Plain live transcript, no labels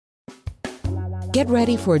Get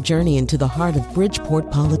ready for a journey into the heart of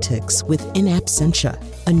Bridgeport politics with In Absentia,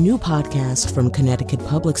 a new podcast from Connecticut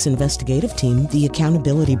Public's investigative team, The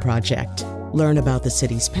Accountability Project. Learn about the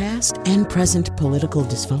city's past and present political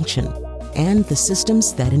dysfunction and the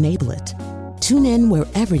systems that enable it. Tune in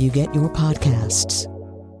wherever you get your podcasts.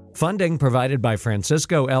 Funding provided by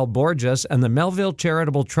Francisco L. Borges and the Melville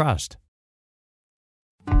Charitable Trust.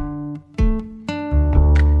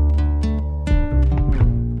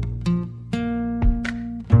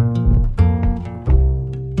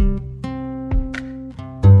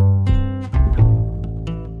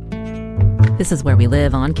 This is Where We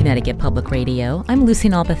Live on Connecticut Public Radio. I'm Lucy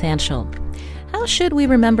Nalpathanchel. How should we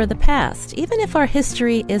remember the past, even if our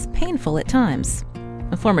history is painful at times?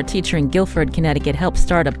 A former teacher in Guilford, Connecticut, helped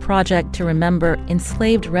start a project to remember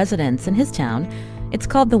enslaved residents in his town. It's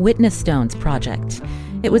called the Witness Stones Project.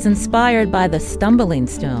 It was inspired by the stumbling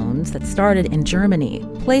stones that started in Germany,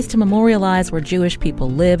 placed to memorialize where Jewish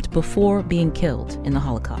people lived before being killed in the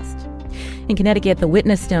Holocaust. In Connecticut, the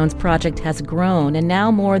Witness Stones Project has grown, and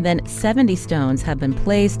now more than 70 stones have been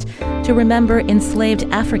placed to remember enslaved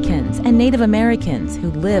Africans and Native Americans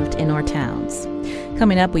who lived in our towns.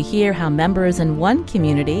 Coming up, we hear how members in one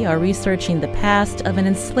community are researching the past of an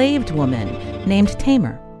enslaved woman named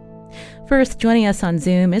Tamar. First, joining us on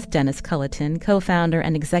Zoom is Dennis Culleton, co-founder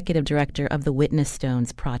and executive director of the Witness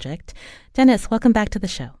Stones Project. Dennis, welcome back to the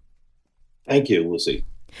show. Thank you, Lucy.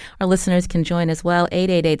 Our listeners can join as well,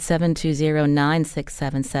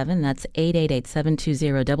 888-720-9677. That's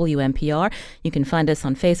 888-720-WNPR. You can find us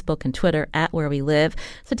on Facebook and Twitter at Where We Live.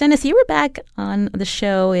 So, Dennis, you were back on the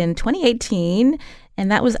show in 2018, and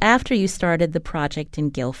that was after you started the project in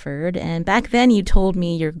Guilford. And back then you told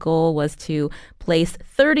me your goal was to place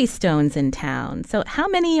 30 stones in town. So how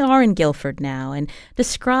many are in Guilford now? And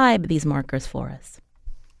describe these markers for us.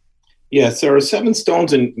 Yes, there are 7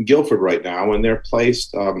 stones in Guilford right now, and they're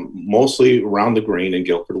placed mostly around the green in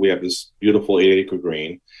Guilford. We have this beautiful 8-acre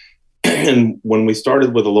green. And when we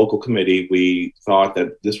started with a local committee, we thought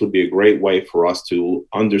that this would be a great way for us to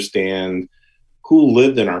understand who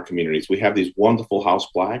lived in our communities. We have these wonderful house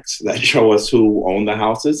plaques that show us who owned the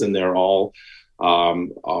houses, and they're all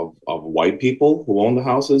of white people who own the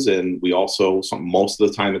houses. And we also, most of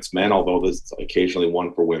the time it's men, although there's occasionally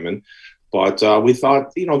one for women. But we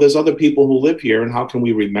thought, there's other people who live here, and how can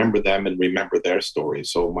we remember them and remember their stories?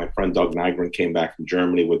 So my friend Doug Nygren came back from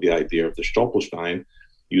Germany with the idea of the Stolperstein,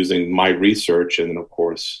 using my research. And then, of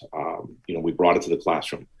course, we brought it to the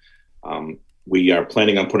classroom. We are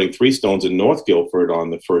planning on putting 3 stones in North Guilford on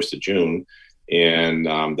the 1st of June. And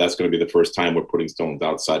that's going to be the first time we're putting stones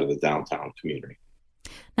outside of the downtown community.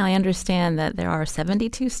 Now, I understand that there are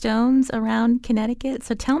 72 stones around Connecticut.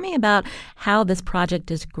 So tell me about how this project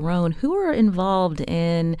has grown. Who are involved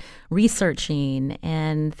in researching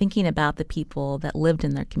and thinking about the people that lived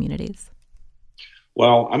in their communities?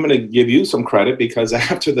 Well, I'm going to give you some credit because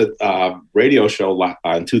after the radio show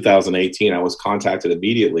in 2018, I was contacted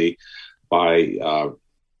immediately by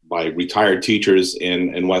retired teachers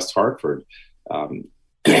in West Hartford,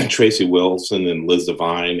 Tracy Wilson and Liz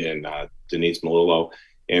Devine and Denise Melillo.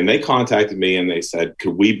 And they contacted me and they said,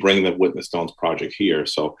 could we bring the Witness Stones Project here?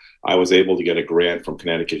 So I was able to get a grant from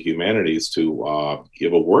Connecticut Humanities to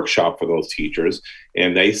give a workshop for those teachers.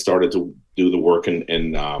 And they started to do the work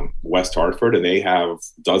in West Hartford. And they have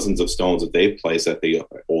dozens of stones that they place at the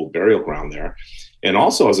old burial ground there. And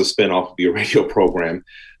also as a spinoff of your radio program,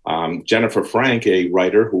 Jennifer Frank, a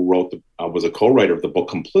writer who was a co-writer of the book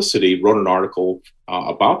Complicity, wrote an article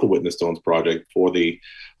about the Witness Stones Project for the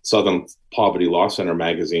Southern Poverty Law Center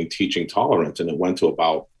magazine, Teaching Tolerance, and it went to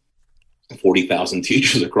about 40,000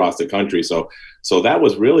 teachers across the country. So that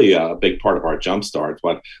was really a big part of our jumpstart.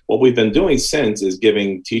 But what we've been doing since is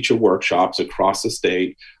giving teacher workshops across the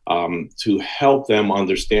state to help them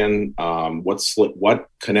understand what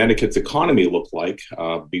Connecticut's economy looked like,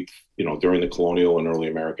 during the colonial and early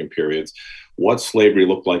American periods, what slavery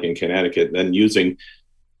looked like in Connecticut, then using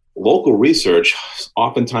local research,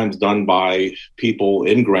 oftentimes done by people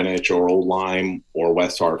in Greenwich or Old Lyme or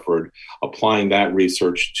West Hartford, applying that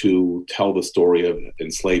research to tell the story of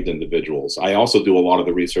enslaved individuals. I also do a lot of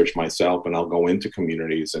the research myself, and I'll go into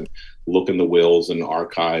communities and look in the wills and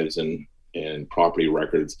archives and property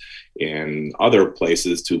records and other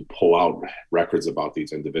places to pull out records about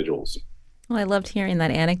these individuals. Well, I loved hearing that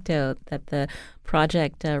anecdote that the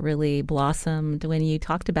project really blossomed when you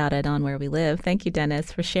talked about it on Where We Live. Thank you,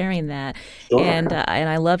 Dennis, for sharing that. Sure. And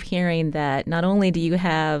I love hearing that not only do you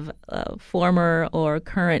have former or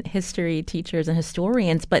current history teachers and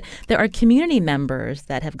historians, but there are community members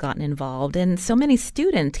that have gotten involved and so many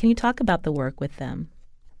students. Can you talk about the work with them?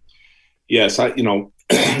 Yes,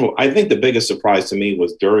 I think the biggest surprise to me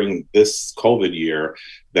was during this COVID year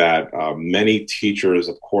that many teachers,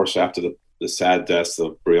 of course, after the sad deaths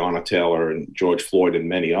of Breonna Taylor and George Floyd and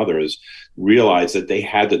many others, realized that they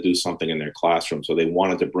had to do something in their classroom. So they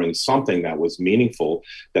wanted to bring something that was meaningful,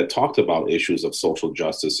 that talked about issues of social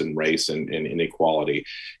justice and race and inequality.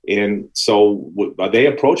 And so they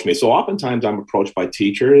approached me. So oftentimes I'm approached by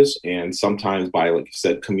teachers, and sometimes by, like you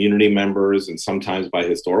said, community members, and sometimes by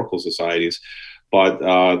historical societies. But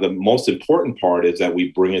the most important part is that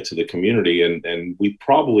we bring it to the community, and we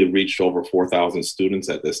probably reached over 4,000 students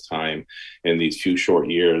at this time in these few short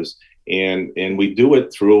years. And we do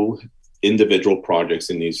it through individual projects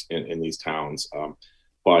in these towns.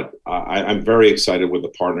 But I'm very excited with the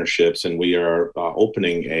partnerships, and we are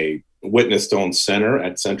opening a Witness Stone Center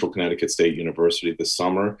at Central Connecticut State University this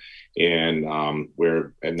summer. And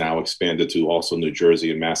we're now expanded to also New Jersey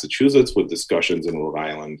and Massachusetts, with discussions in Rhode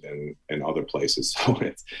Island and other places. So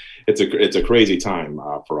it's a crazy time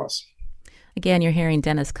for us. Again, you're hearing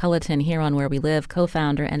Dennis Culleton here on Where We Live,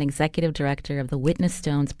 co-founder and executive director of the Witness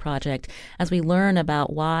Stones Project, as we learn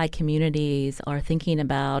about why communities are thinking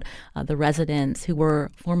about the residents who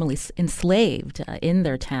were formerly enslaved in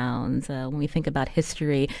their towns. When we think about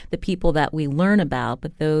history, the people that we learn about,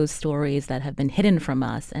 but those stories that have been hidden from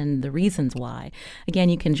us and the reasons why. Again,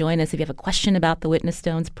 you can join us if you have a question about the Witness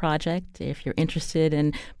Stones Project, if you're interested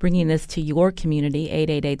in bringing this to your community,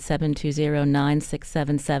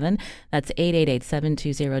 888-720-9677. That's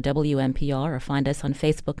 888-720-WNPR, or find us on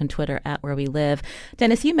Facebook and Twitter at Where We Live.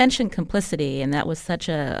 Dennis, you mentioned Complicity, and that was such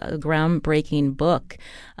a groundbreaking book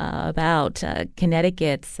about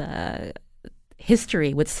Connecticut's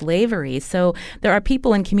history with slavery. So there are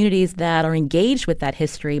people in communities that are engaged with that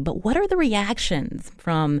history, but what are the reactions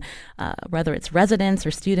from whether it's residents or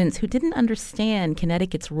students who didn't understand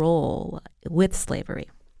Connecticut's role with slavery?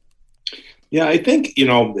 Yeah, I think,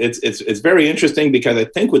 it's very interesting, because I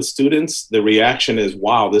think with students, the reaction is,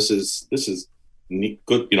 wow, this is neat,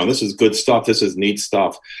 good. This is good stuff. This is neat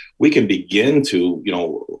stuff. We can begin to,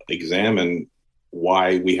 examine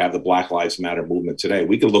why we have the Black Lives Matter movement today.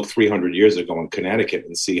 We could look 300 years ago in Connecticut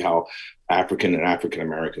and see how African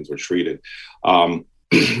Americans were treated.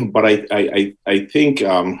 But I think,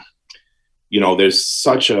 there's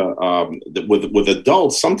such a, with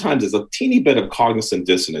adults, sometimes there's a teeny bit of cognitive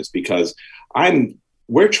dissonance, because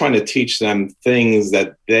we're trying to teach them things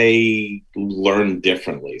that they learn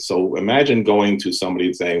differently. So imagine going to somebody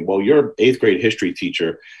and saying, well, your 8th grade history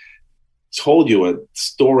teacher told you a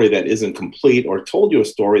story that isn't complete, or told you a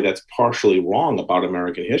story that's partially wrong about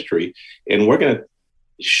American history. And we're going to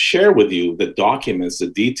share with you the documents, the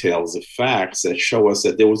details, the facts that show us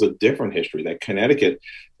that there was a different history, that Connecticut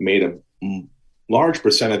made a large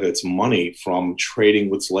percent of its money from trading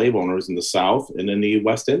with slave owners in the South and in the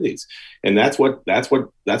West Indies. And that's why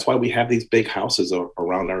we have these big houses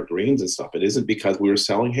around our greens and stuff. It isn't because we were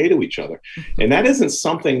selling hay to each other. And that isn't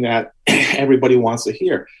something that everybody wants to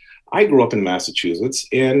hear. I grew up in Massachusetts,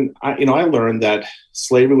 and I learned that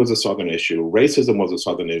slavery was a Southern issue, racism was a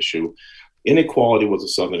Southern issue, inequality was a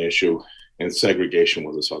Southern issue, and segregation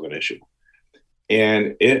was a Southern issue.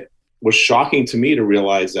 And it was shocking to me to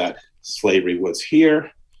realize that slavery was here,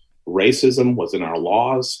 racism was in our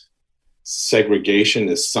laws, segregation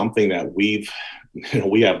is something that we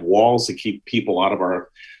have walls to keep people out of our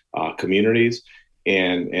communities,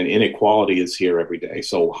 and inequality is here every day.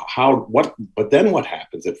 So but then what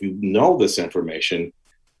happens if we know this information?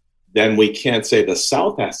 Then we can't say the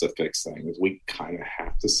South has to fix things. We kind of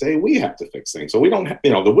have to say we have to fix things. So we don't,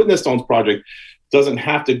 the Witness Stones Project doesn't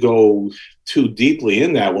have to go too deeply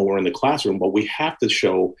in that when we're in the classroom, but we have to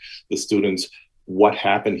show the students what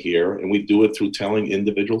happened here, and we do it through telling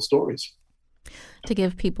individual stories. To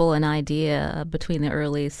give people an idea, between the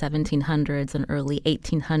early 1700s and early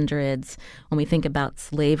 1800s, when we think about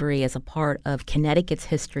slavery as a part of Connecticut's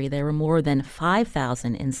history, there were more than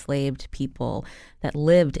 5,000 enslaved people that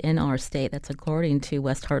lived in our state. That's according to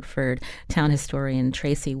West Hartford town historian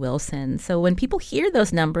Tracy Wilson. So when people hear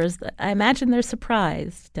those numbers, I imagine they're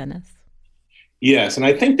surprised, Dennis. Yes, and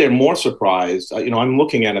I think they're more surprised. I'm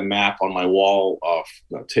looking at a map on my wall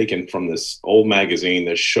taken from this old magazine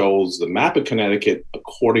that shows the map of Connecticut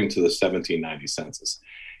according to the 1790 census.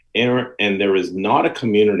 And there is not a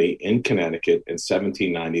community in Connecticut in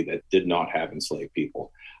 1790 that did not have enslaved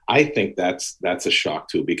people. I think that's a shock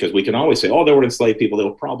too, because we can always say, oh, there were enslaved people. They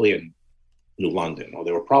were probably in New London, or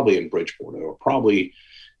they were probably in Bridgeport, or they were probably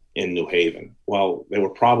in New Haven. Well, they were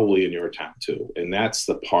probably in your town too. And that's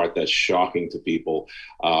the part that's shocking to people,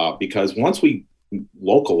 because once we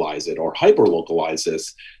localize it or hyper localize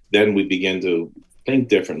this, then we begin to think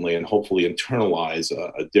differently and hopefully internalize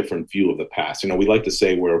a different view of the past. We like to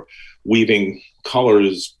say we're weaving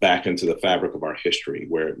colors back into the fabric of our history,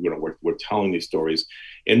 where we're telling these stories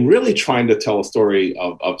and really trying to tell a story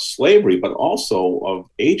of slavery, but also of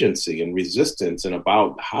agency and resistance, and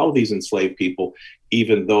about how these enslaved people,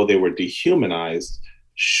 even though they were dehumanized,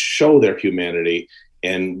 show their humanity.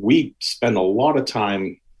 And we spend a lot of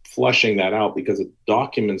time fleshing that out because the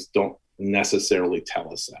documents don't necessarily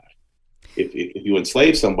tell us that. If you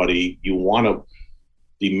enslave somebody, you want to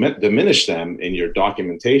diminish them in your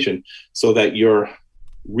documentation so that your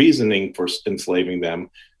reasoning for enslaving them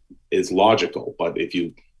is logical. But if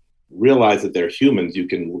you realize that they're humans, you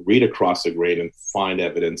can read across the grade and find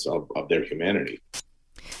evidence of their humanity.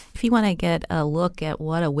 If you want to get a look at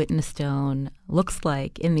what a witness stone looks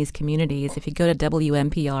like in these communities, if you go to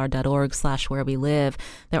WNPR.org/wherewelive,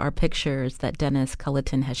 there are pictures that Dennis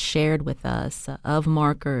Culleton has shared with us of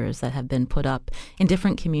markers that have been put up in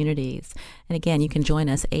different communities. And again, you can join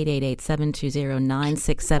us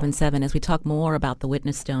 888-720-9677 as we talk more about the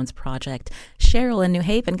Witness Stones Project. Cheryl in New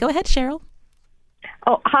Haven. Go ahead, Cheryl.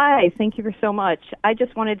 Oh, hi. Thank you so much. I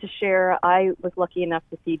just wanted to share, I was lucky enough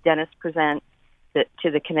to see Dennis present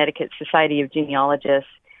to the Connecticut Society of Genealogists,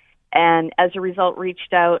 and as a result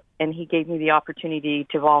reached out, and he gave me the opportunity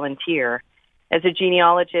to volunteer. As a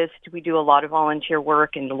genealogist, we do a lot of volunteer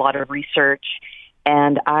work and a lot of research,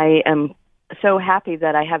 and I am so happy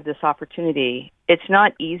that I have this opportunity. It's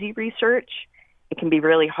not easy research. It can be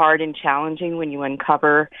really hard and challenging when you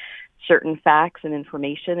uncover certain facts and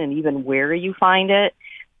information and even where you find it.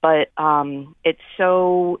 But it's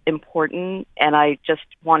so important, and I just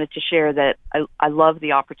wanted to share that I love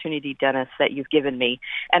the opportunity, Dennis, that you've given me.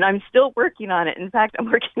 And I'm still working on it. In fact,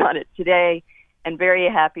 I'm working on it today, and very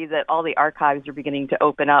happy that all the archives are beginning to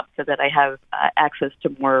open up so that I have access to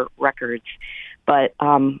more records. But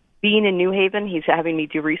being in New Haven, he's having me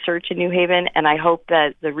do research in New Haven, and I hope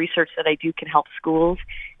that the research that I do can help schools.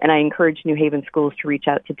 And I encourage New Haven schools to reach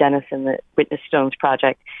out to Dennis and the Witness Stones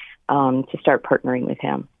Project to start partnering with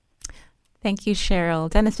him. Thank you, Cheryl.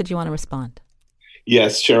 Dennis, did you want to respond?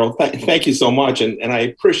 Yes, Cheryl, thank you so much. And I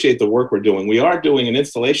appreciate the work we're doing. We are doing an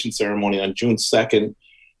installation ceremony on June 2nd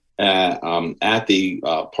at the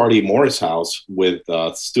Party Morris House with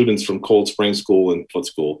students from Cold Spring School and Foot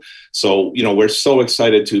School. So, we're so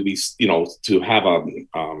excited to be, to have a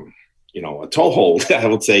toehold, I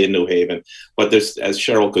would say, in New Haven. But there's, as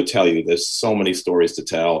Cheryl could tell you, there's so many stories to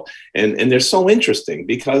tell, and they're so interesting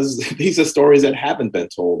because these are stories that haven't been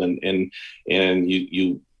told, and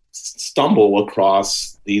you stumble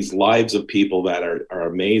across these lives of people that are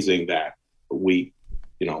amazing, that we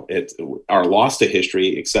are lost to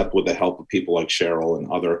history, except with the help of people like Cheryl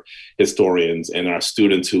and other historians and our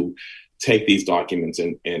students who take these documents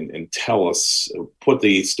and tell us, put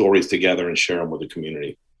these stories together and share them with the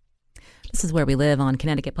community. This is Where We Live on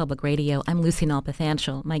Connecticut Public Radio. I'm Lucy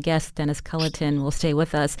Nalpathanchel. My guest, Dennis Culleton, will stay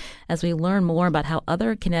with us as we learn more about how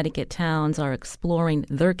other Connecticut towns are exploring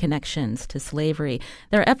their connections to slavery.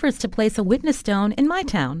 There are efforts to place a witness stone in my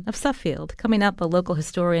town of Suffield. Coming up, a local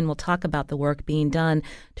historian will talk about the work being done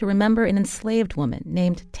to remember an enslaved woman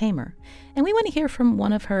named Tamer. And we want to hear from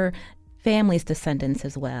one of her family's descendants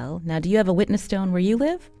as well. Now, do you have a witness stone where you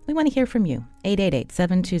live? We want to hear from you.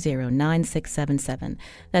 888-720-9677.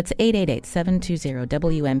 That's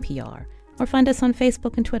 888-720-WNPR. Or find us on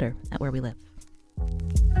Facebook and Twitter at Where We Live.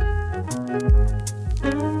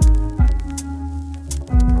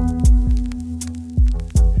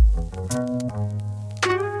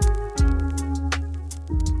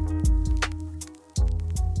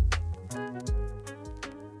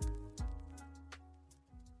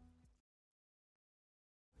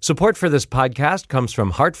 Support for this podcast comes from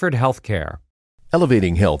Hartford Healthcare.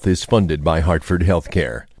 Elevating Health is funded by Hartford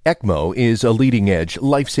Healthcare. ECMO is a leading-edge,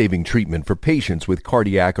 life-saving treatment for patients with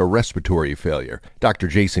cardiac or respiratory failure. Dr.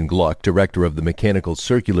 Jason Gluck, director of the Mechanical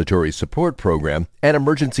Circulatory Support Program and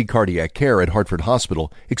Emergency Cardiac Care at Hartford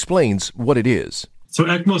Hospital, explains what it is. So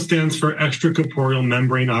ECMO stands for extracorporeal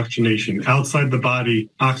membrane oxygenation, outside the body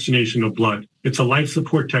oxygenation of blood. It's a life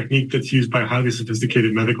support technique that's used by highly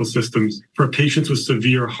sophisticated medical systems for patients with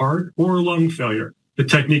severe heart or lung failure. The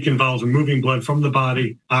technique involves removing blood from the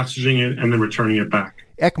body, oxygenating it, and then returning it back.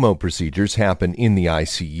 ECMO procedures happen in the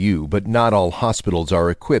ICU, but not all hospitals are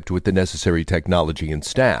equipped with the necessary technology and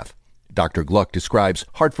staff. Dr. Gluck describes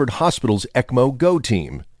Hartford Hospital's ECMO Go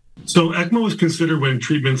team. So ECMO is considered when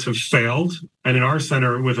treatments have failed, and in our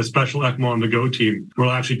center with a special ECMO on the Go team,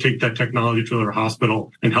 we'll actually take that technology to their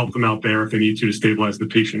hospital and help them out there if they need to stabilize the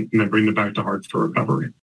patient and then bring them back to Hartford for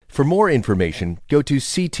recovery. For more information, go to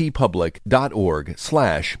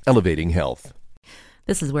ctpublic.org/elevatinghealth.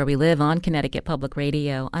 This is Where We Live on Connecticut Public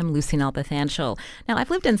Radio. I'm Lucy Nalpathanchel. Now, I've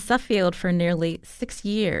lived in Suffield for nearly 6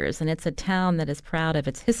 years, and it's a town that is proud of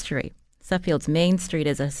its history. Suffield's Main Street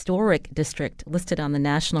is a historic district listed on the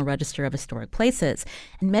National Register of Historic Places,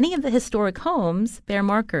 and many of the historic homes bear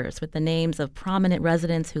markers with the names of prominent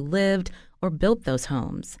residents who lived or built those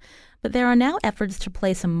homes. But there are now efforts to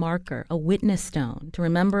place a marker, a witness stone, to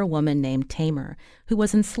remember a woman named Tamer, who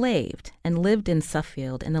was enslaved and lived in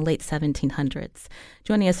Suffield in the late 1700s.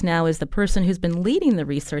 Joining us now is the person who's been leading the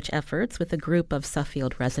research efforts with a group of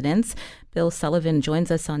Suffield residents. Bill Sullivan joins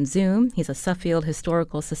us on Zoom. He's a Suffield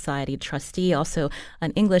Historical Society trustee, also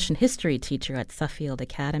an English and history teacher at Suffield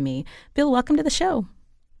Academy. Bill, welcome to the show.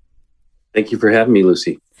 Thank you for having me,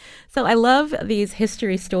 Lucy. So I love these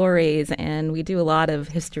history stories, and we do a lot of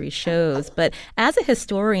history shows. But as a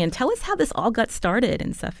historian, tell us how this all got started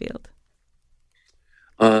in Suffield.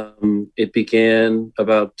 It began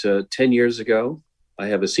about 10 years ago. I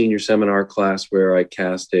have a senior seminar class where I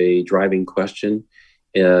cast a driving question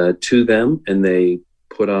to them, and they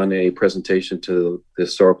put on a presentation to the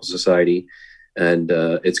Historical Society. And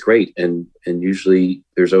it's great. And usually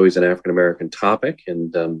there's always an African-American topic.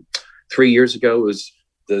 And 3 years ago, it was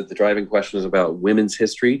the driving question was about women's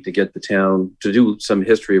history, to get the town to do some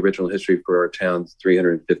history, original history for our town's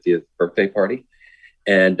 350th birthday party.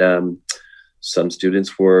 And some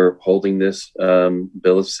students were holding this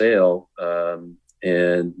bill of sale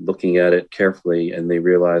and looking at it carefully, and they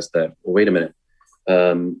realized that, well, wait a minute,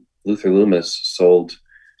 Luther Loomis sold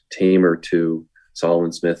Tamer to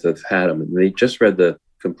Solomon Smith of Haddam. And they just read the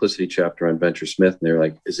Complicity chapter on Venture Smith, and they're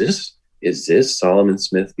like, is this Solomon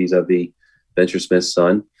Smith vis-a-vis Venture Smith's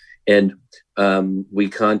son? And we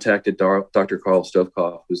contacted Dr. Carl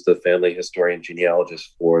Stovkoff, who's the family historian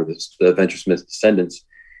genealogist for the Venture Smith descendants.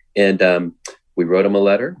 And we wrote him a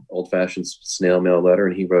letter, old-fashioned snail mail letter,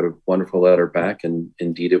 and he wrote a wonderful letter back, and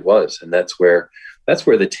indeed it was. And that's where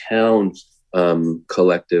the town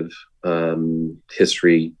collective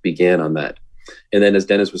history began on that. And then, as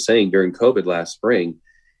Dennis was saying, during COVID last spring,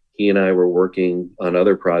 he and I were working on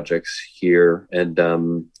other projects here, and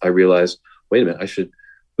I realized, wait a minute,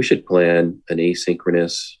 we should plan an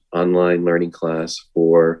asynchronous online learning class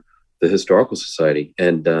for the Historical Society.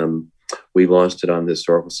 And we launched it on the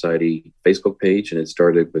Historical Society Facebook page, and it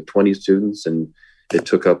started with 20 students, and it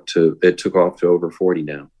took off to over 40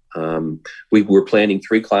 now. We were planning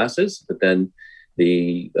 3 classes, but then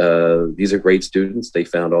these are great students. They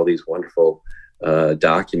found all these wonderful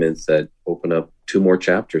documents that open up 2 more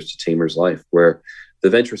chapters to Tamer's life, where the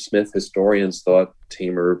Venture Smith historians thought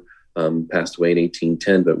Tamer passed away in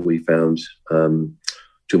 1810, but we found 2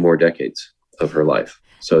 more decades of her life.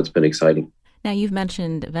 So it's been exciting. Now, you've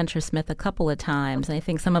mentioned Venture Smith a couple of times, and I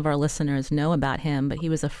think some of our listeners know about him, but he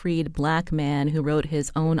was a freed Black man who wrote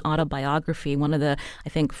his own autobiography, one of the, I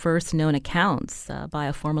think, first known accounts by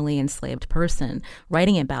a formerly enslaved person,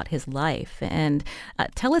 writing about his life. And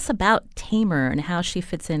tell us about Tamer and how she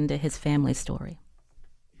fits into his family story.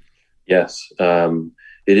 Yes,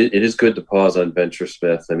 it is good to pause on Venture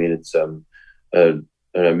Smith. I mean, it's an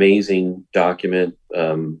amazing document,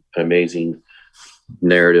 an amazing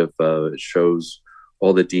narrative. It shows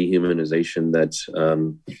all the dehumanization that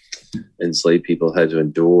enslaved people had to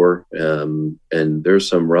endure. And there's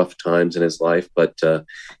some rough times in his life, but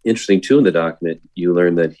interesting too, in the document, you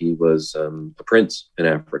learn that he was a prince in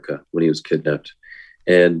Africa when he was kidnapped.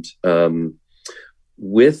 And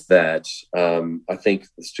with that, I think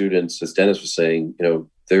the students, as Dennis was saying,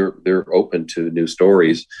 they're open to new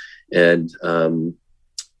stories. And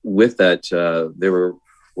with that,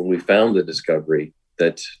 when we found the discovery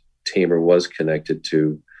that Tamer was connected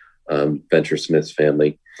to Venture Smith's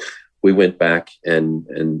family, we went back and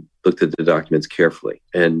looked at the documents carefully.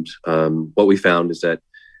 And what we found is that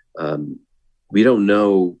we don't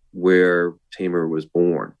know where Tamer was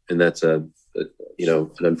born. And that's an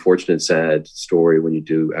unfortunate, sad story when you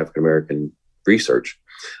do African-American research.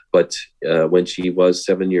 But when she was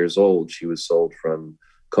 7 years old, she was sold from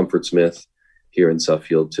Comfort Smith here in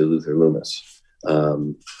Suffield to Luther Loomis.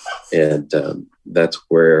 And that's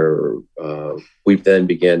where we then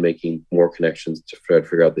began making more connections to try to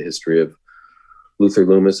figure out the history of Luther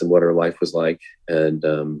Loomis and what her life was like. And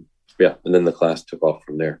and then the class took off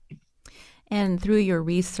from there. And through your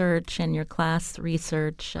research and your class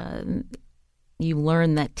research, you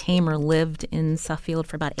learned that Tamer lived in Suffield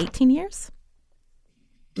for about 18 years?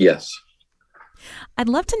 Yes. I'd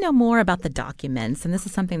love to know more about the documents, and this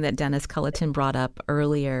is something that Dennis Culleton brought up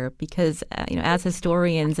earlier, because as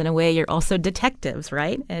historians, in a way, you're also detectives,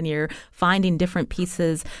 right? And you're finding different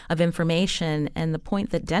pieces of information. And the point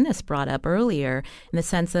that Dennis brought up earlier, in the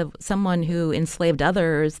sense of someone who enslaved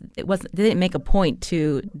others, they didn't make a point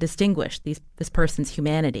to distinguish this person's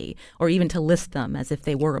humanity, or even to list them as if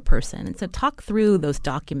they were a person. And so, talk through those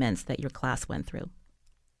documents that your class went through.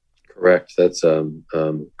 Correct. That's a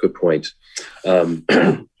good point.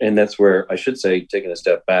 And that's where I should say, taking a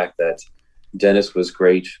step back, that Dennis was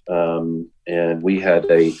great. And we had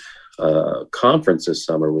a conference this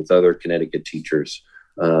summer with other Connecticut teachers,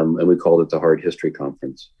 and we called it the Hard History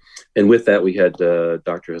Conference. And with that, we had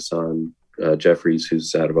Dr. Hassan Jeffries,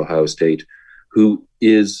 who's out of Ohio State, who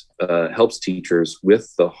helps teachers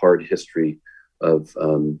with the hard history of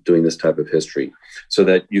doing this type of history, so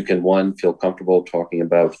that you can, one, feel comfortable talking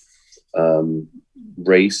about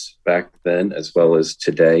race back then as well as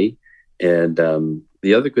today. And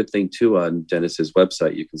the other good thing too, on Dennis's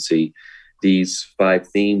website, you can see these 5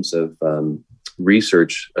 themes of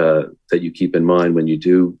research that you keep in mind when you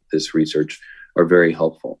do this research are very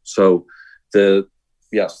helpful. So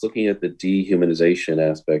looking at the dehumanization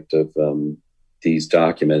aspect of these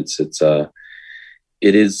documents, it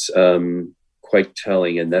is quite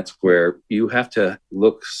telling. And that's where you have to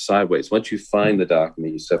look sideways. Once you find the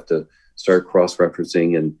document, you just have to start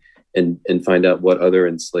cross-referencing and find out what other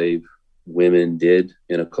enslaved women did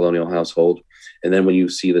in a colonial household. And then when you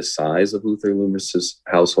see the size of Luther Loomis's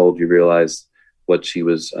household, you realize what she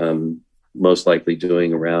was most likely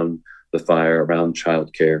doing around the fire, around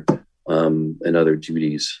childcare, and other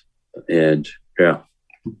duties. And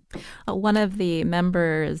one of the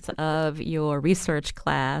members of your research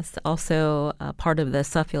class, also part of the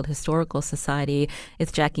Suffield Historical Society,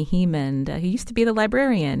 is Jackie Hemond, who used to be the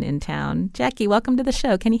librarian in town. Jackie, welcome to the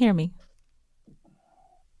show. Can you hear me?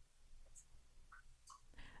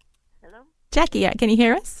 Hello? Jackie, can you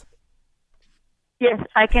hear us? Yes,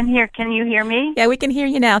 I can hear. Can you hear me? Yeah, we can hear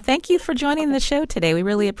you now. Thank you for joining the show today. We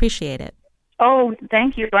really appreciate it. Oh,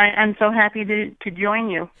 thank you. I'm so happy to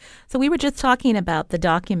join you. So we were just talking about the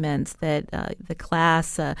documents that the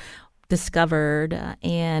class discovered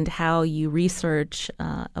and how you research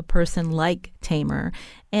a person like Tamer.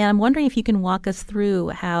 And I'm wondering if you can walk us through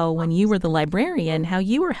how, when you were the librarian, how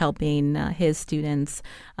you were helping his students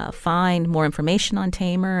find more information on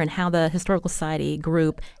Tamer, and how the Historical Society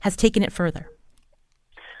group has taken it further.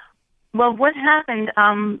 Well, what happened,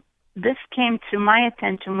 this came to my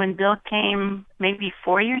attention when Bill came maybe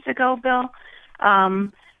 4 years ago, Bill,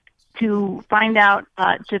 to find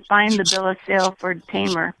the bill of sale for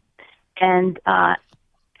Tamer. And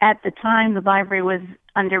at the time, the library was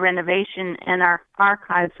under renovation and our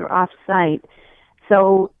archives were off-site.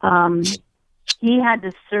 So he had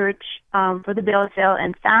to search for the bill of sale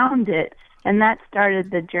and found it, and that started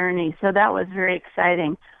the journey. So that was very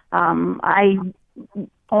exciting. I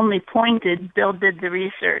only pointed, Bill did the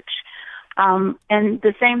research. And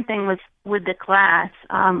the same thing was with the class.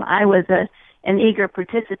 I was an eager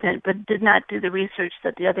participant, but did not do the research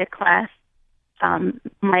that the other class,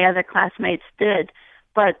 my other classmates did.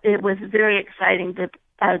 But it was very exciting to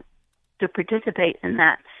participate in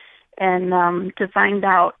that, and to find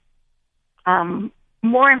out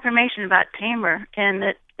more information about Tamer.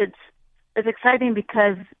 And it's exciting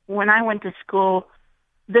because when I went to school,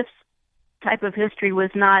 this type of history was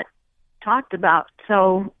not talked about.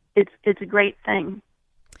 So it's a great thing.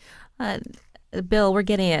 Bill, we're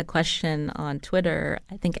getting a question on Twitter.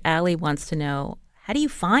 I think Allie wants to know, how do you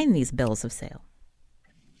find these bills of sale?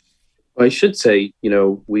 Well, I should say,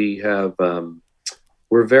 we have,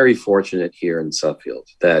 we're very fortunate here in Suffield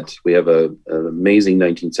that we have an amazing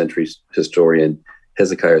 19th century historian,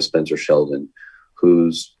 Hezekiah Spencer Sheldon,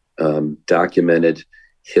 who's documented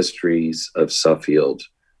histories of Suffield,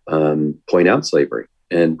 point out slavery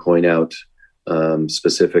and point out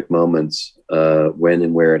specific moments when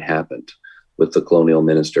and where it happened with the colonial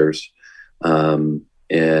ministers.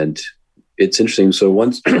 And it's interesting. So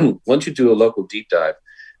once you do a local deep dive,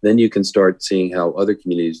 then you can start seeing how other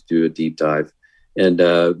communities do a deep dive. And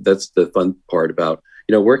that's the fun part about,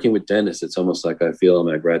 working with Dennis. It's almost like I feel I'm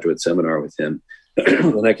at a graduate seminar with him.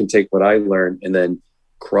 And I can take what I learned and then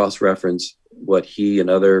cross-reference what he and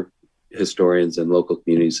other historians and local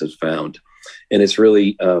communities have found. And it's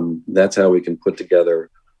really, that's how we can put together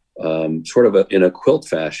sort of in a quilt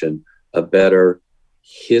fashion, a better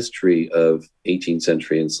history of 18th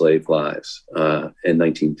century enslaved lives in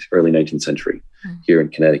early 19th century here in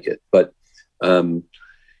Connecticut. But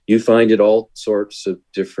you find it all sorts of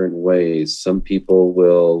different ways. Some people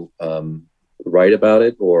will write about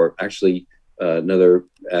it, or actually another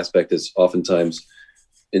aspect is oftentimes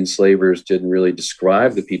enslavers didn't really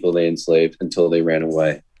describe the people they enslaved until they ran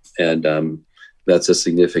away. And that's a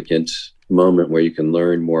significant moment where you can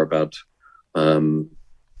learn more about the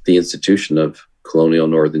institution of colonial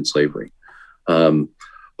Northern slavery.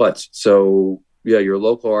 Your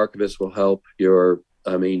local archivist will help.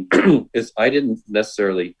 I didn't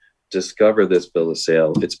necessarily discover this bill of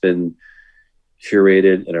sale. It's been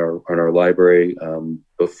curated in our library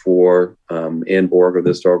before. Ann Borg of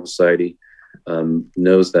the Historical Society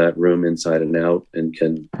knows that room inside and out and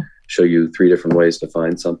can show you 3 different ways to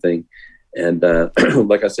find something. And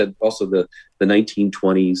like I said, also the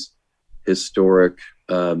 1920s historic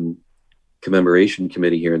commemoration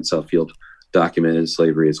committee here in Suffield documented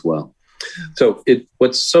slavery as well. So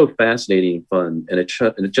what's so fascinating and fun, and it's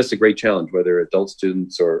just a great challenge, whether adult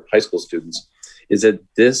students or high school students, is that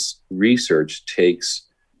this research takes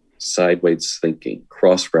sideways thinking,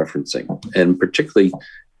 cross-referencing, and particularly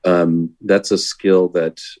that's a skill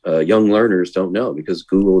that young learners don't know because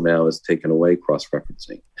Google now has taken away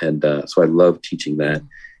cross-referencing. And so I love teaching that.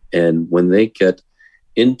 And when they get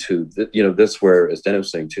into, this where, as Dennis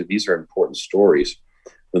was saying too, these are important stories.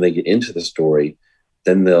 When they get into the story,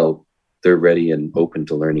 then they're ready and open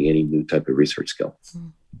to learning any new type of research skill.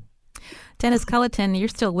 Dennis Culleton, you're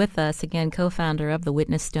still with us, again, co-founder of the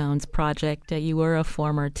Witness Stones Project. You were a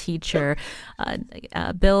former teacher.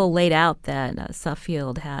 Bill laid out that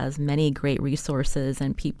Suffield has many great resources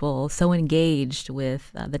and people so engaged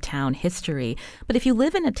with the town history. But if you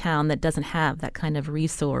live in a town that doesn't have that kind of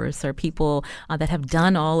resource or people that have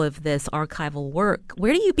done all of this archival work,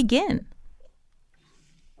 where do you begin?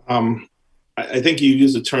 I think you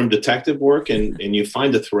use the term detective work and you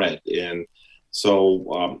find a thread. And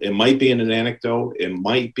so it might be in an anecdote. It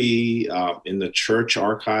might be in the church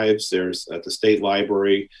archives. There's at the state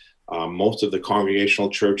library. Most of the congregational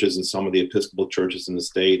churches and some of the Episcopal churches in the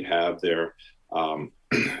state have their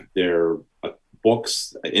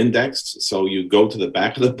books indexed. So you go to the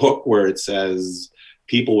back of the book where it says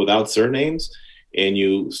people without surnames, and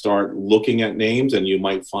you start looking at names, and you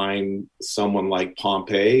might find someone like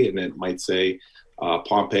Pompey, and it might say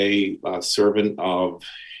Pompey, servant of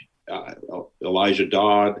Elijah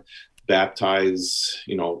Dodd, baptized,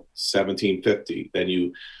 1750. Then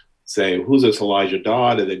you say, who's this Elijah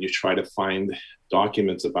Dodd? And then you try to find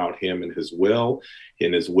documents about him in his will.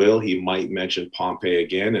 In his will, he might mention Pompey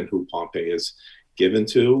again and who Pompey is given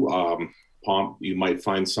to. You might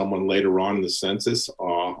find someone later on in the census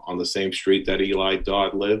on the same street that Eli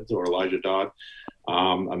Dodd lived, or Elijah Dodd,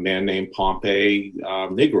 a man named Pompey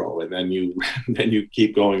Negro, and then you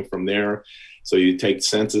keep going from there. So you take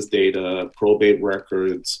census data, probate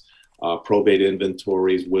records, probate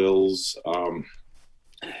inventories, wills.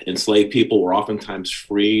 Enslaved people were oftentimes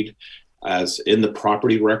freed, as in the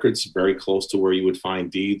property records, very close to where you would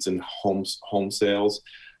find deeds and home sales.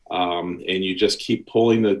 And you just keep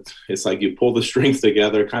pulling it's like you pull the strings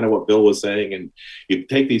together, kind of what Bill was saying, and you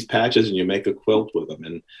take these patches and you make a quilt with them.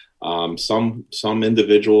 And some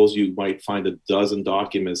individuals, you might find a dozen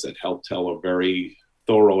documents that help tell a very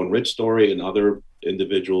thorough and rich story, and other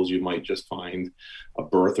individuals, you might just find a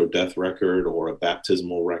birth or death record or a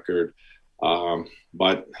baptismal record.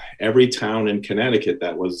 But every town in Connecticut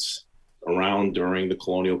that was around during the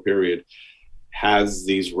colonial period has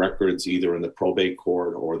these records either in the probate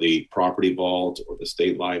court or the property vault or the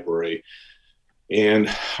state library. And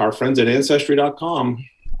our friends at Ancestry.com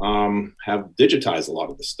have digitized a lot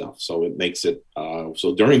of this stuff. So it makes it,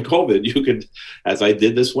 so during COVID, you could, as I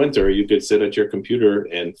did this winter, you could sit at your computer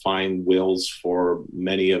and find wills for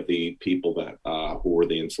many of the people that who were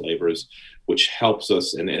the enslavers, which helps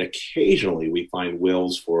us. And occasionally we find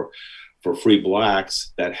wills for free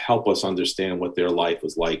Blacks that help us understand what their life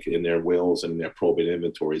was like in their wills and their probate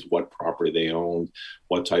inventories, what property they owned,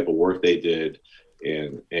 what type of work they did,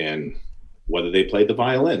 and whether they played the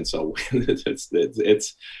violin. So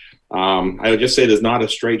it's I would just say there's not a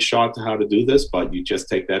straight shot to how to do this, but you just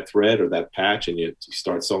take that thread or that patch and you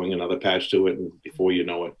start sewing another patch to it, and before you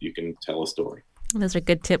know it, you can tell a story. Those are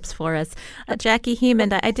good tips for us. Jackie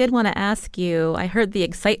Hemond, I did want to ask you, I heard the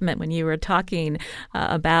excitement when you were talking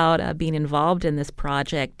about being involved in this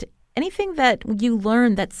project. Anything that you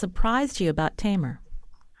learned that surprised you about Tamar?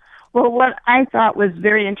 Well, what I thought was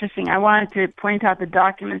very interesting, I wanted to point out the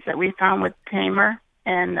documents that we found with Tamar.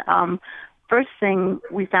 And first thing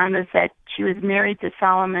we found is that she was married to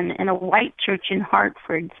Solomon in a white church in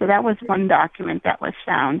Hartford. So that was one document that was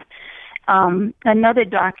found. Another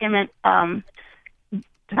document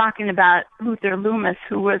talking about Luther Loomis,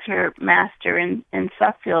 who was her master in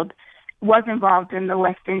Suffield, was involved in the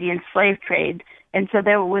West Indian slave trade. And so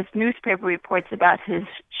there was newspaper reports about his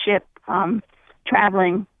ship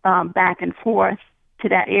traveling back and forth to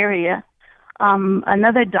that area.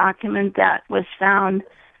 Another document that was found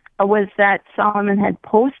was that Solomon had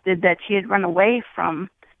posted that she had run away from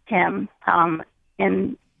him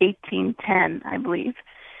in 1810, I believe.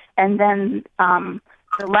 And then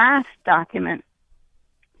the last document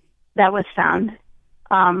that was found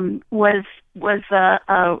was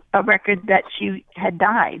a record that she had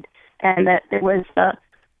died, and that there was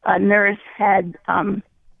a nurse had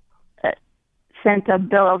sent a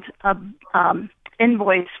bill of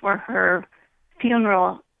invoice for her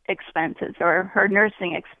funeral expenses, or her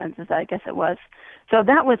nursing expenses, I guess it was. So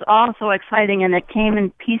that was also exciting, and it came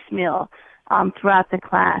in piecemeal throughout the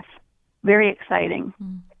class. Very exciting.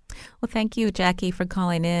 Well, thank you, Jackie, for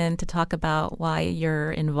calling in to talk about why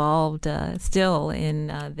you're involved still in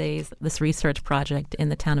this research project in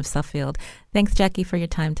the town of Suffield. Thanks, Jackie, for your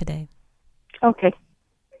time today. Okay.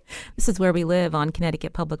 This is Where We Live on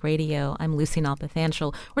Connecticut Public Radio. I'm Lucy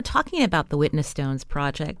Nalpathanchel. We're talking about the Witness Stones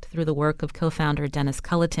Project through the work of co-founder Dennis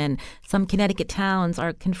Culleton. Some Connecticut towns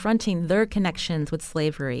are confronting their connections with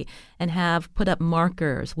slavery and have put up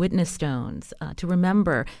markers, witness stones, to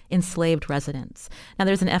remember enslaved residents. Now,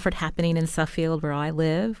 there's an effort happening in Suffield where I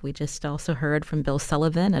live. We just also heard from Bill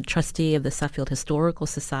Sullivan, a trustee of the Suffield Historical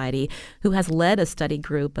Society, who has led a study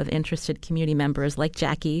group of interested community members like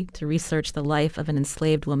Jackie to research the life of an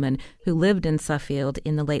enslaved woman who lived in Suffield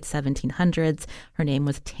in the late 1700s. Her name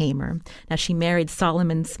was Tamer. Now, she married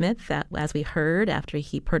Solomon Smith, as we heard, after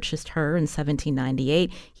he purchased her in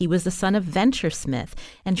 1798. He was the son of Venture Smith.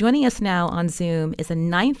 And joining us now on Zoom is a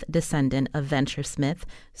ninth descendant of Venture Smith,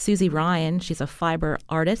 Susie Ryan. She's a fiber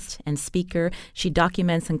artist and speaker. She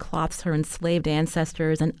documents and cloths her enslaved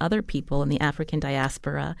ancestors and other people in the African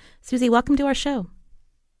diaspora. Susie, welcome to our show.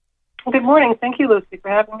 Good morning. Thank you, Lucy, for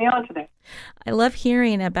having me on today. I love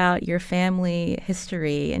hearing about your family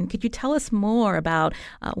history. And could you tell us more about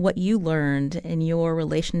what you learned in your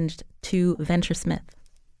relation to Venture Smith?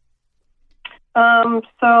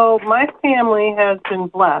 So my family has been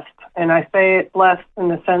blessed, and I say it blessed in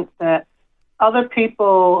the sense that other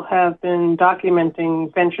people have been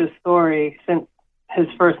documenting Venture's story since his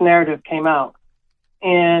first narrative came out.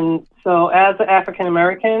 And so as an African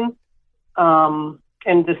American,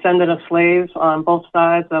 and descendant of slaves on both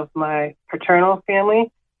sides of my paternal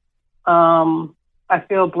family, I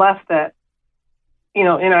feel blessed that, in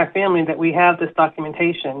our family that we have this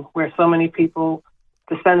documentation where so many people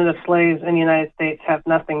descendant of slaves in the United States have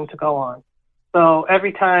nothing to go on. So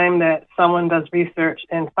every time that someone does research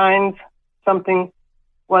and finds something,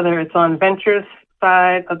 whether it's on Venture's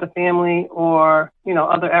side of the family or,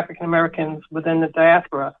 other African Americans within the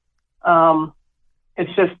diaspora,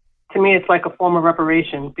 it's just, to me, it's like a form of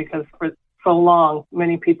reparation, because for so long,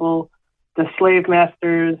 many people, the slave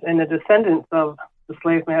masters and the descendants of the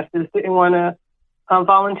slave masters, didn't want to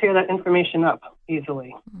volunteer that information up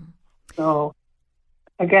easily. So,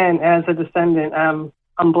 again, as a descendant,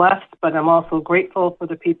 I'm blessed, but I'm also grateful for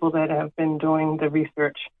the people that have been doing the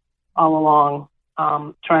research all along,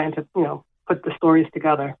 trying to, put the stories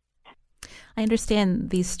together. I understand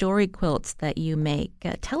these story quilts that you make.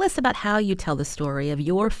 Tell us about how you tell the story of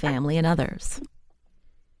your family and others.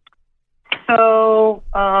 So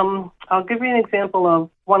I'll give you an example of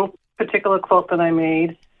one particular quilt that I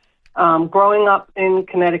made. Growing up in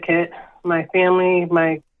Connecticut, my family,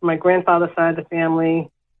 my grandfather's side of the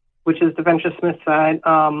family, which is the Venture Smith side,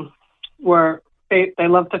 they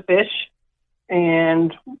love to fish.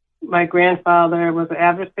 And my grandfather was an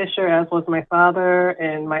avid fisher, as was my father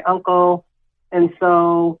and my uncle. And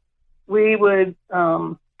so we would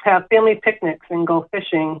have family picnics and go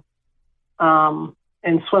fishing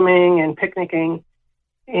and swimming and picnicking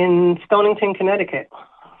in Stonington, Connecticut.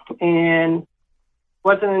 And it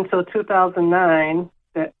wasn't until 2009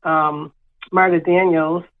 that Marta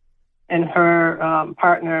Daniels and her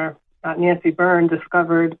partner, Nancy Byrne,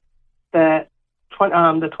 discovered that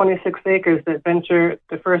the 26 acres that Venture,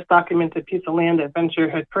 the first documented piece of land that Venture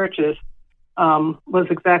had purchased, was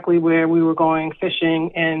exactly where we were going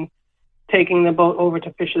fishing and taking the boat over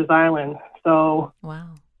to Fisher's Island. So,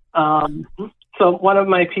 wow. So one of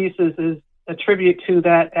my pieces is a tribute to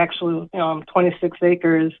that actual 26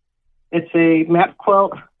 acres. It's a map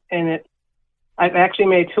quilt, and I've actually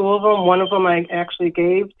made two of them. One of them I actually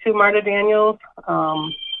gave to Marta Daniels.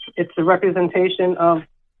 It's a representation of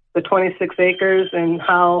the 26 acres and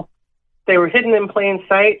how they were hidden in plain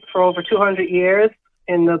sight for over 200 years.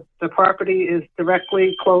 And the property is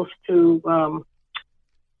directly close to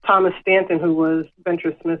Thomas Stanton, who was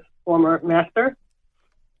Venture Smith's former master.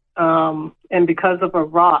 And because of a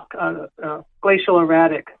rock, glacial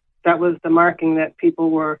erratic, that was the marking that people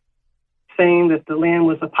were saying that the land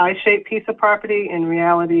was a pie-shaped piece of property. In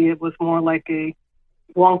reality, it was more like a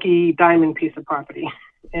wonky diamond piece of property.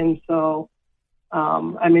 And so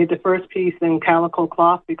I made the first piece in calico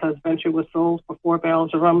cloth because Venture was sold for 4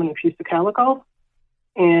 barrels of rum and a piece of calico.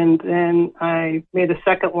 And then I made a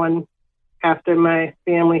second one after my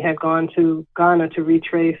family had gone to Ghana to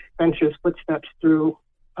retrace Venture's footsteps through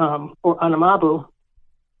Fort Anamabu.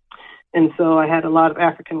 And so I had a lot of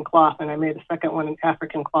African cloth, and I made a second one in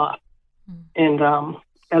African cloth, and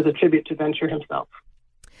as a tribute to Venture himself.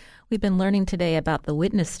 We've been learning today about the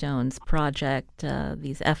Witness Stones Project,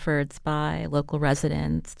 these efforts by local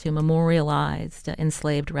residents to memorialize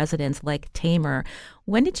enslaved residents like Tamer.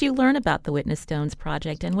 When did you learn about the Witness Stones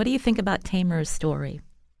Project, and what do you think about Tamer's story?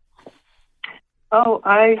 Oh,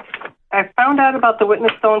 I found out about the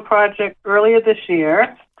Witness Stone Project earlier this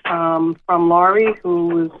year from Laurie, who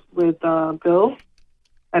was with Bill.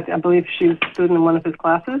 I believe she was a student in one of his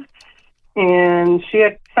classes. And she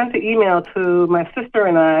had sent an email to my sister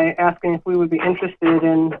and I asking if we would be interested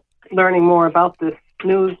in learning more about this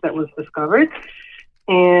news that was discovered.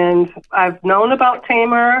 And I've known about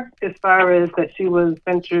Tamer as far as that she was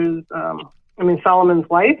Venture's, Solomon's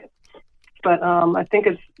wife. But I think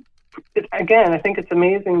it's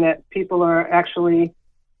amazing that people are actually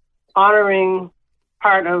honoring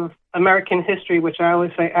part of American history, which I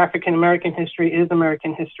always say African American history is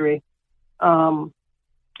American history.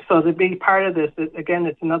 So to be part of this,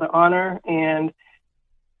 it's another honor, and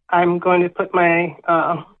I'm going to put my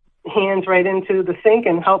hands right into the sink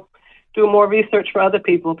and help do more research for other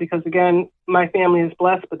people because, again, my family is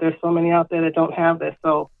blessed, but there's so many out there that don't have this.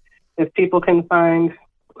 So if people can find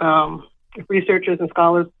researchers and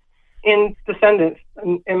scholars in descendants,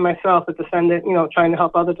 and myself a descendant, trying to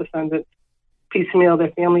help other descendants piecemeal their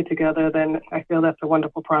family together, then I feel that's a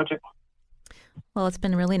wonderful project. Well, it's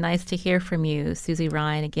been really nice to hear from you, Susie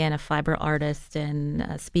Ryan, again, a fiber artist and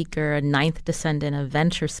a speaker, a 9th descendant of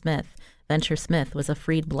Venture Smith. Venture Smith was a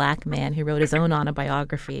freed black man who wrote his own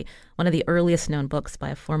autobiography, one of the earliest known books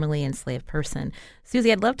by a formerly enslaved person.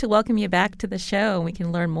 Susie, I'd love to welcome you back to the show, and we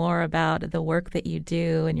can learn more about the work that you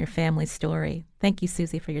do and your family story. Thank you,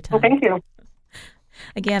 Susie, for your time. Well, thank you.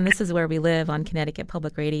 Again, this is Where We Live on Connecticut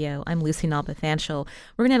Public Radio. I'm Lucy Nalpathanchel.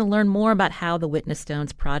 We're going to learn more about how the Witness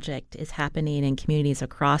Stones Project is happening in communities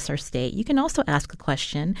across our state. You can also ask a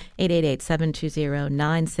question,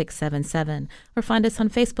 888-720-9677, or find us on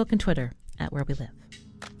Facebook and Twitter at Where We Live.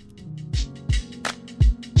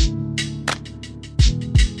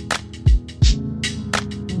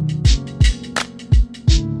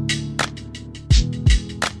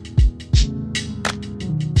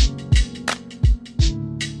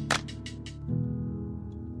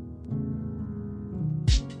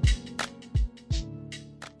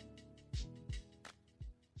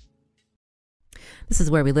 This is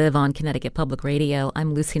Where We Live on Connecticut Public Radio.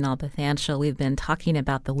 I'm Lucy Nalpathanchel. We've been talking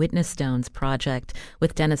about the Witness Stones Project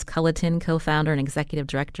with Dennis Culleton, co-founder and executive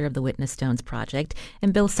director of the Witness Stones Project.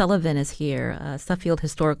 And Bill Sullivan is here, Suffield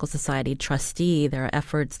Historical Society trustee. There are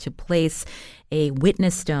efforts to place a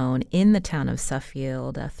witness stone in the town of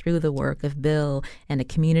Suffield through the work of Bill and a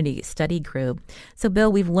community study group. So, Bill,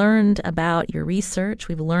 we've learned about your research.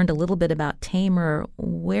 We've learned a little bit about Tamer.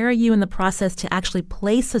 Where are you in the process to actually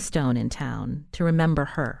place a stone in town to remember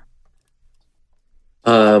her?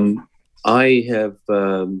 I have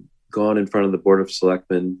gone in front of the Board of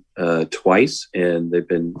Selectmen twice, and they've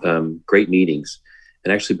been great meetings.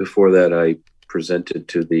 And actually, before that, I presented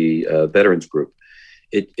to the Veterans Group.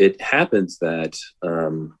 It happens that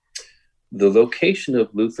the location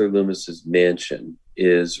of Luther Loomis's mansion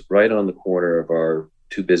is right on the corner of our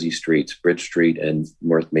two busy streets, Bridge Street and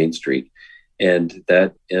North Main Street. And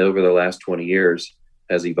that, over the last 20 years,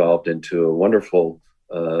 has evolved into a wonderful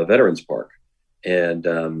Veterans Park. And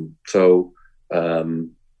so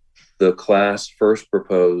the class first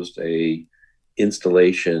proposed a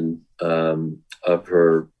installation of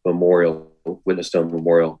her memorial, Witness Stone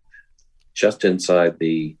Memorial, just inside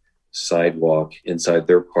the sidewalk, inside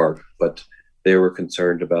their park, but they were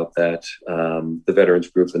concerned about that, the Veterans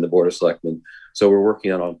Group and the Board of Selectmen. So we're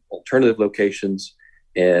working on alternative locations,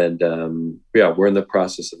 and we're in the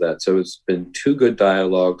process of that. So it's been 2 good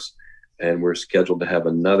dialogues, and we're scheduled to have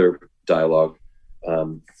another dialogue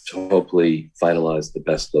to hopefully finalize the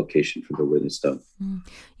best location for the Witness Stone.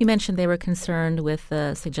 You mentioned they were concerned with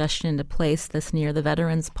the suggestion to place this near the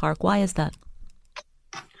Veterans Park. Why is that?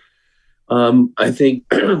 I think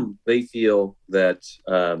they feel that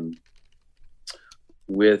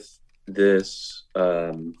with this,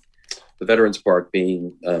 the Veterans Park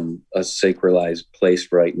being a sacralized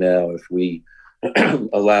place right now, if we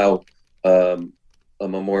allow a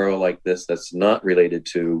memorial like this that's not related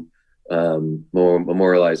to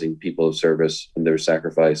memorializing people of service and their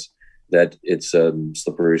sacrifice, that it's a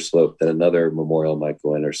slippery slope that another memorial might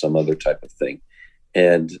go in or some other type of thing.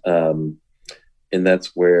 And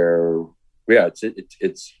that's where, yeah,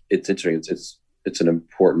 it's interesting. It's an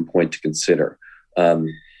important point to consider.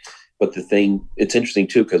 But it's interesting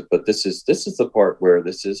too, but this is the part where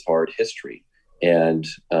this is hard history. And,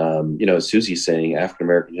 as Susie's saying,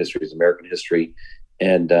 African-American history is American history.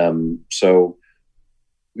 And so,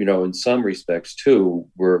 in some respects too,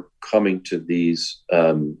 we're coming to these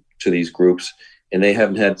groups, and they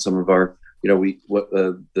haven't had some of our,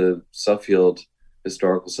 the Suffield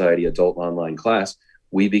Historical Society Adult Online class,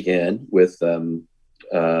 we began with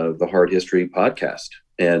the Hard History podcast,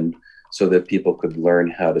 and so that people could learn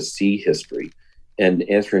how to see history. And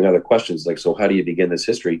answering other questions like, so how do you begin this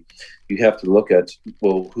history? You have to look at,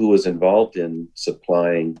 well, who was involved in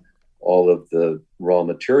supplying all of the raw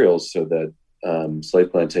materials so that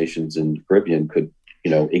slave plantations in the Caribbean could,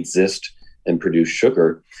 exist and produce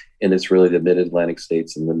sugar. And it's really the mid-Atlantic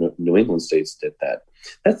states and the New England states did that.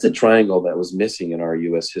 That's the triangle that was missing in our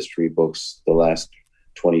U.S. history books the last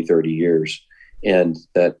 20, 30 years. And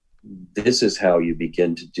that this is how you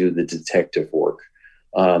begin to do the detective work.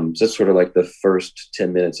 So it's sort of like the first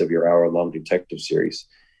 10 minutes of your hour-long detective series.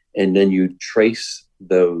 And then you trace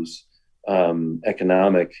those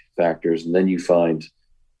economic factors, and then you find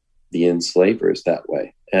the enslavers that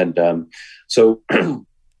way. And so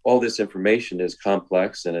all this information is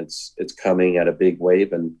complex, and it's coming at a big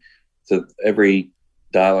wave. And so every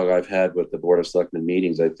dialogue I've had with the Board of Selectmen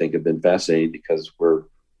meetings, I think, have been fascinating, because we're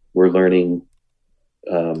learning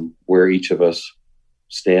where each of us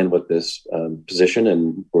stand with this position,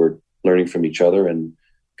 and we're learning from each other and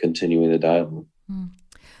continuing the dialogue.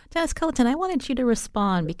 Dennis Culleton, I wanted you to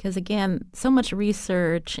respond, because, again, so much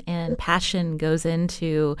research and passion goes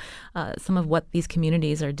into some of what these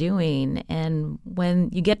communities are doing. And when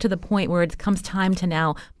you get to the point where it comes time to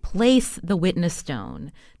now place the witness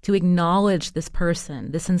stone to acknowledge this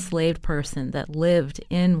person, this enslaved person that lived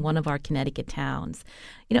in one of our Connecticut towns,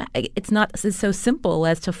 it's not so simple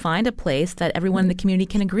as to find a place that everyone in the community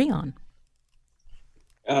can agree on.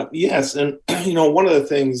 Yes. And, one of the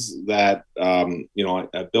things that,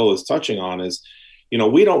 Bill is touching on is,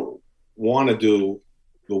 we don't want to do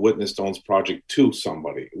the Witness Stones project to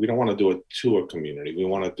somebody. We don't want to do it to a community. We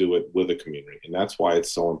want to do it with a community. And that's why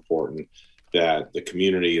it's so important that the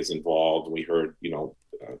community is involved. We heard,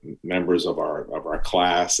 members of our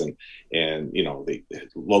class and the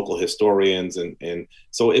local historians. And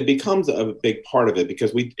so it becomes a big part of it,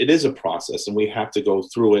 because it is a process, and we have to go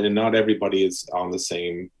through it, and not everybody is on the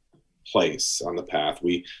same place on the path.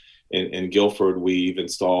 In Guilford, we've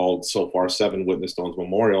installed so far 7 Witness Stones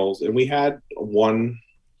memorials, and we had one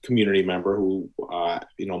community member who,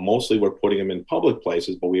 mostly we're putting them in public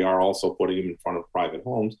places, but we are also putting them in front of private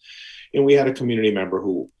homes. And we had a community member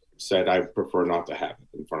who said, I prefer not to have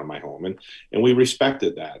it in front of my home. And we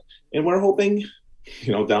respected that. And we're hoping,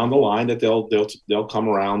 down the line that they'll come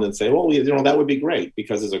around and say, well, that would be great,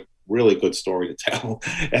 because there's a really good story to tell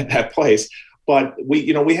at that place. But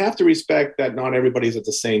we have to respect that not everybody's at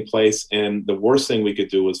the same place. And the worst thing we could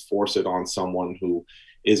do is force it on someone who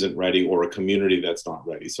isn't ready, or a community that's not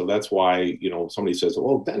ready. So that's why, somebody says,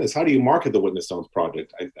 well, Dennis, how do you market the Witness Stones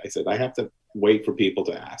project? I said, I have to wait for people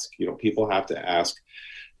to ask. People have to ask,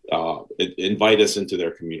 invite us into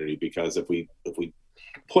their community, because if we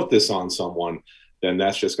put this on someone, then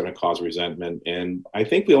that's just going to cause resentment. And I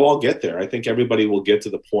think we'll all get there. I think everybody will get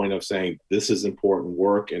to the point of saying, this is important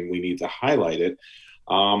work and we need to highlight it.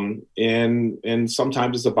 And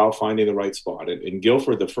sometimes it's about finding the right spot. In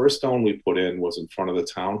Guilford, the first stone we put in was in front of the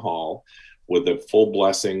town hall with the full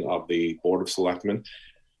blessing of the Board of Selectmen.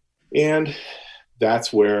 And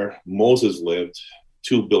that's where Moses lived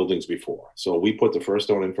 2 buildings before. So we put the first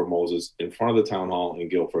stone in for Moses in front of the town hall in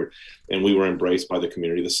Guilford, and we were embraced by the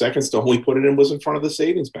community. The second stone we put it in was in front of the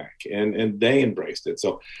savings bank, and they embraced it.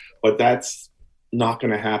 So, but that's not going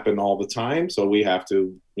to happen all the time. So we have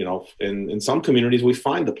to, in some communities, we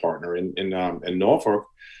find the partner. In Norfolk,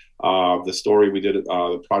 the story we did,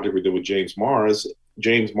 the project we did with James Mars.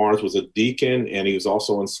 James Mars was a deacon, and he was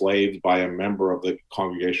also enslaved by a member of the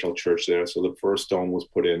Congregational Church there. So the first stone was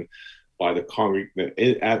put in by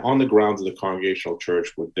on the grounds of the Congregational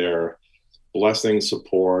Church, with their blessing,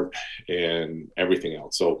 support, and everything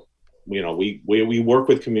else. So, we work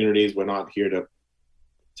with communities. We're not here to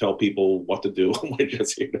tell people what to do. We're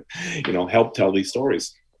just here to, help tell these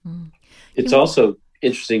stories. It's also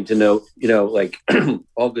interesting to note, like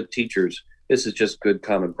all good teachers, this is just good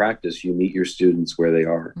common practice. You meet your students where they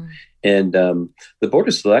are. And the Board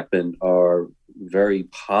of Selectmen are very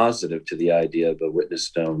positive to the idea of a witness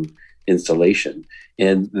stone installation.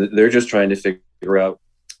 And they're just trying to figure out,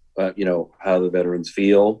 how the veterans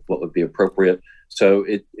feel, what would be appropriate. So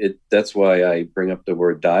that's why I bring up the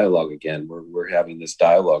word dialogue again. We're having this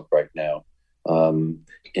dialogue right now. So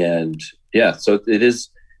it is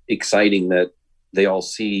exciting that they all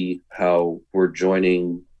see how we're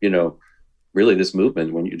joining, really this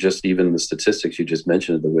movement. When you just, even the statistics you just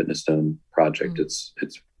mentioned of the Witness Stone Project, it's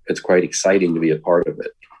quite exciting to be a part of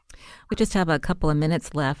it. We just have a couple of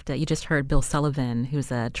minutes left. You just heard Bill Sullivan,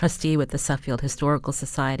 who's a trustee with the Suffield Historical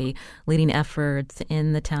Society, leading efforts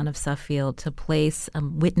in the town of Suffield to place a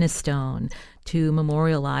witness stone to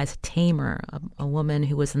memorialize Tamer, a woman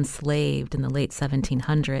who was enslaved in the late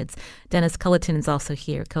 1700s. Dennis Culleton is also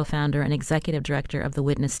here, co-founder and executive director of the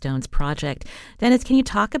Witness Stones Project. Dennis, can you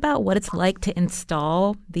talk about what it's like to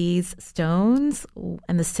install these stones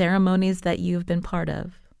and the ceremonies that you've been part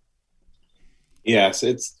of? Yes,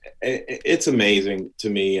 it's amazing to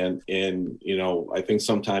me, and I think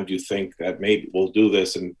sometimes you think that maybe we'll do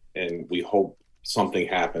this and we hope something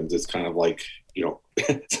happens. It's kind of like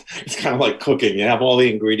it's kind of like cooking. You have all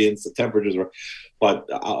the ingredients, the temperatures are, but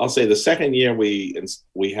I'll say the second year we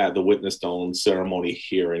had the Witness Stone ceremony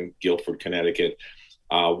here in Guilford, Connecticut.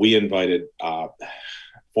 We invited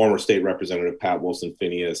former state representative Pat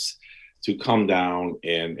Wilson-Phineas to come down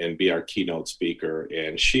and be our keynote speaker.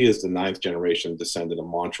 And she is the 9th generation descendant of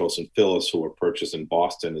Montrose and Phyllis, who were purchased in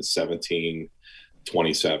Boston in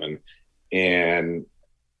 1727. And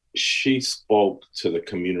she spoke to the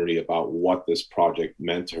community about what this project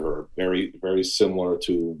meant to her, very, very similar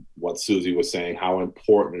to what Susie was saying, how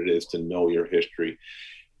important it is to know your history.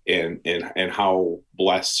 And how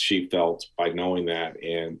blessed she felt by knowing that,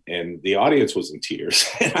 and the audience was in tears,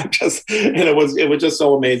 and it was just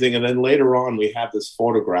so amazing. And then later on, we have this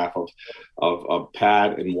photograph of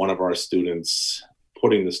Pat and one of our students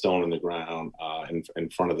putting the stone in the ground in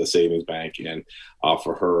front of the savings bank, and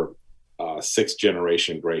for her 6th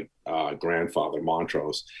generation great grandfather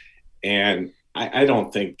Montrose. And I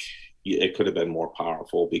don't think it could have been more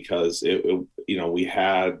powerful, because we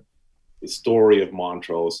had the story of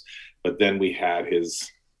Montrose, but then we had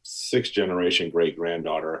his 6th generation great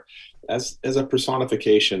granddaughter as a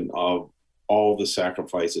personification of all the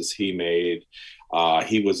sacrifices he made.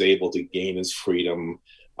 He was able to gain his freedom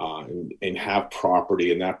and have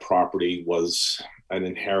property, and that property was an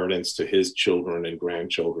inheritance to his children and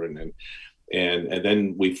grandchildren. And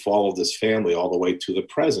then we followed this family all the way to the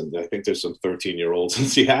present. I think there's some 13-year-olds in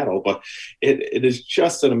Seattle, but it is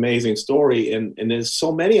just an amazing story, and there's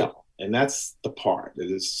so many of them. And that's the part.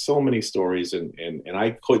 There's so many stories, and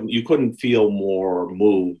you couldn't feel more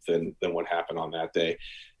moved than what happened on that day.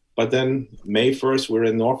 But then May 1st, we're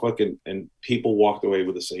in Norfolk, and people walked away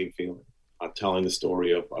with the same feeling, telling the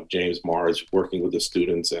story of James Mars working with the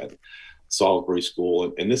students at Salisbury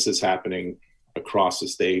School. And this is happening across the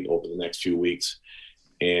state over the next few weeks.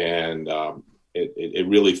 And it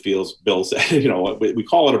really feels, Bill said, we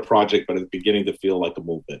call it a project, but it's beginning to feel like a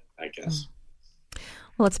movement, I guess.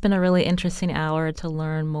 Well, it's been a really interesting hour to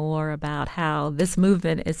learn more about how this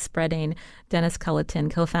movement is spreading. Dennis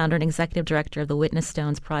Culleton, co-founder and executive director of the Witness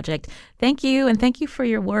Stones Project. Thank you, and thank you for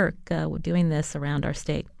your work doing this around our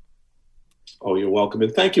state. Oh, you're welcome,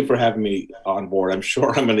 and thank you for having me on board. I'm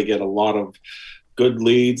sure I'm going to get a lot of good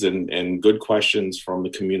leads and good questions from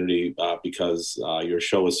the community because your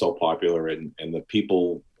show is so popular, and the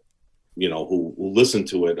people who listen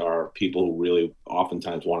to it are people who really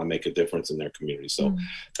oftentimes want to make a difference in their community. So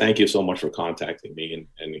thank you so much for contacting me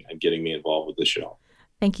and getting me involved with the show.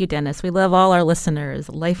 Thank you, Dennis. We love all our listeners,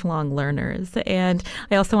 lifelong learners. And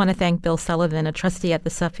I also want to thank Bill Sullivan, a trustee at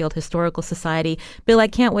the Suffield Historical Society. Bill, I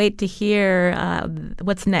can't wait to hear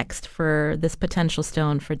what's next for this potential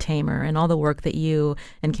stone for Tamer and all the work that you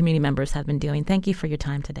and community members have been doing. Thank you for your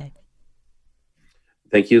time today.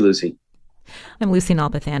 Thank you, Lucy. I'm Lucy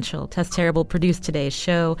Nalpathanchel. Tess Terrible produced today's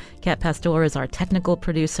show. Kat Pastor is our technical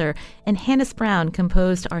producer. And Hannes Brown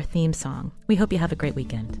composed our theme song. We hope you have a great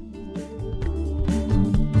weekend.